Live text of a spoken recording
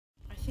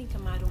think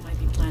Amado might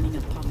be planning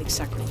a public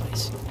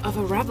sacrifice. Of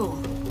a rebel?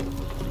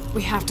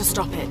 We have to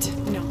stop it.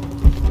 No,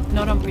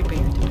 not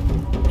unprepared.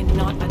 And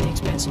not at the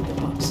expense of the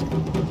box.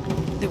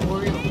 The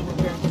warrior who will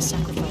bear the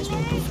sacrifice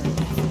will prefer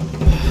death.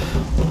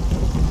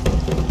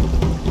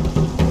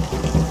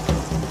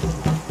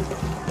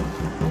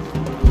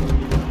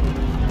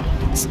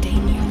 Stay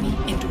near me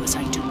and do as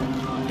I do.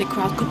 The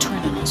crowd could turn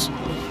on us.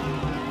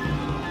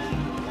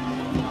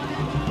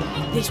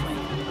 This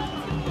way.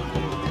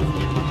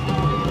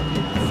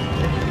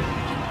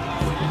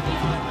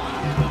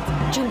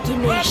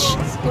 Junkinesh,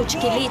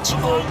 Ochkilich,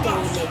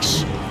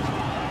 Olgailich.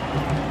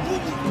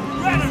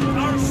 Rather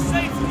our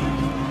safety,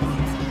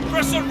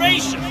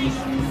 preservation.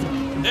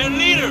 Their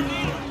leader,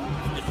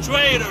 the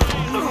traitor,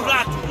 the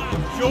flatterer,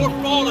 your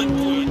fallen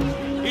queen,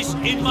 is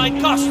in my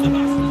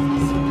custody.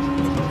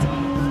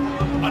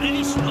 But it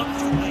is not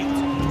too late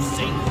to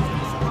save them.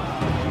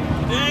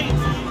 Today,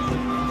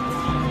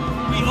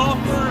 we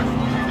offer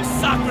the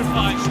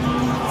sacrifice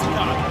to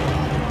God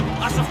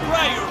as a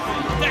prayer for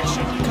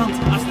protection. Come.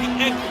 As the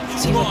echoes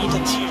See what he drawn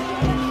does. here.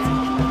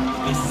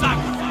 The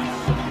sacrifice.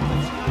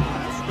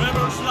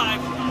 Trevor's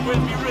life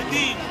will be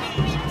redeemed.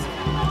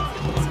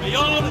 May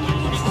all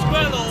his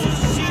fellows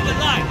see the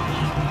light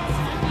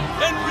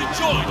and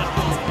rejoin at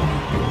home.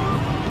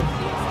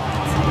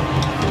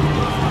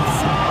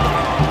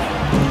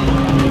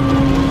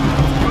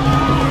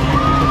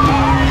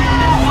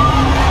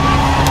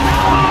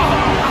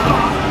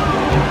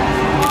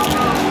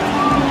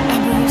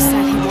 Emily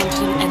said he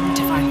wanted an end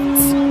to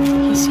violence.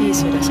 He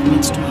sees it as a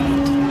means to an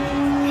end.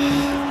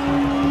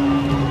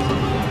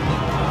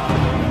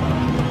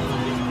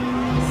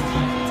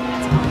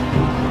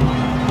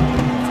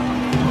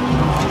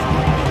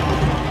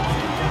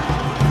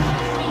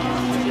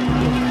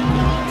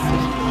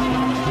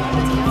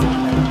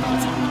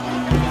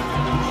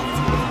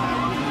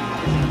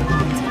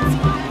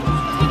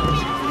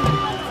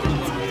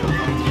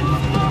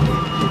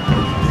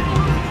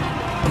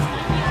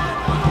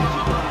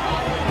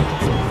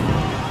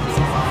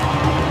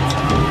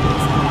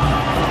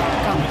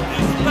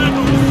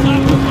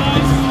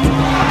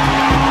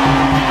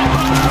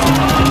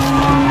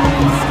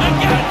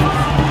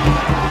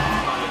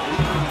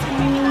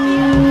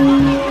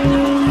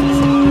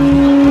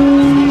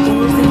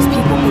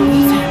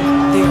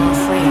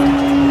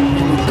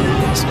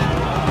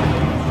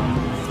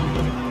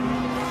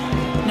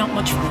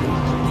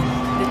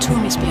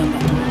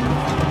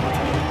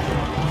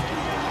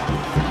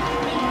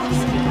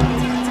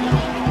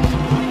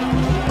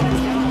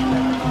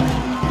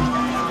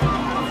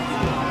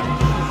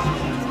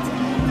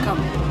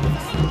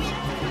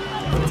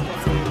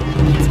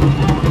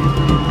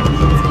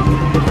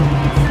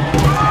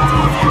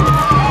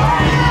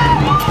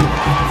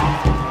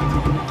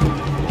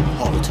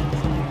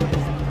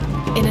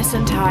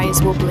 Innocent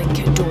eyes will blink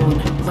at dawn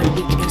when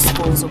weakness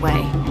falls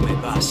away. Me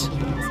vas.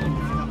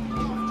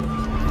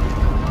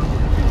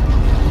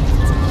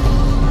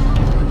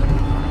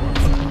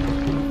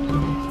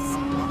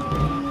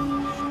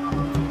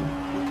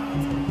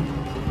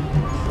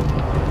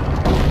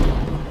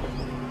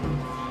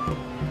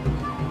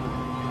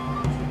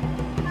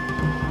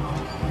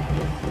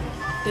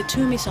 The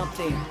tomb is up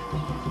there,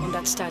 on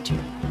that statue.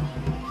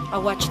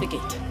 I'll watch the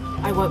gate.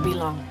 I won't be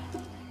long.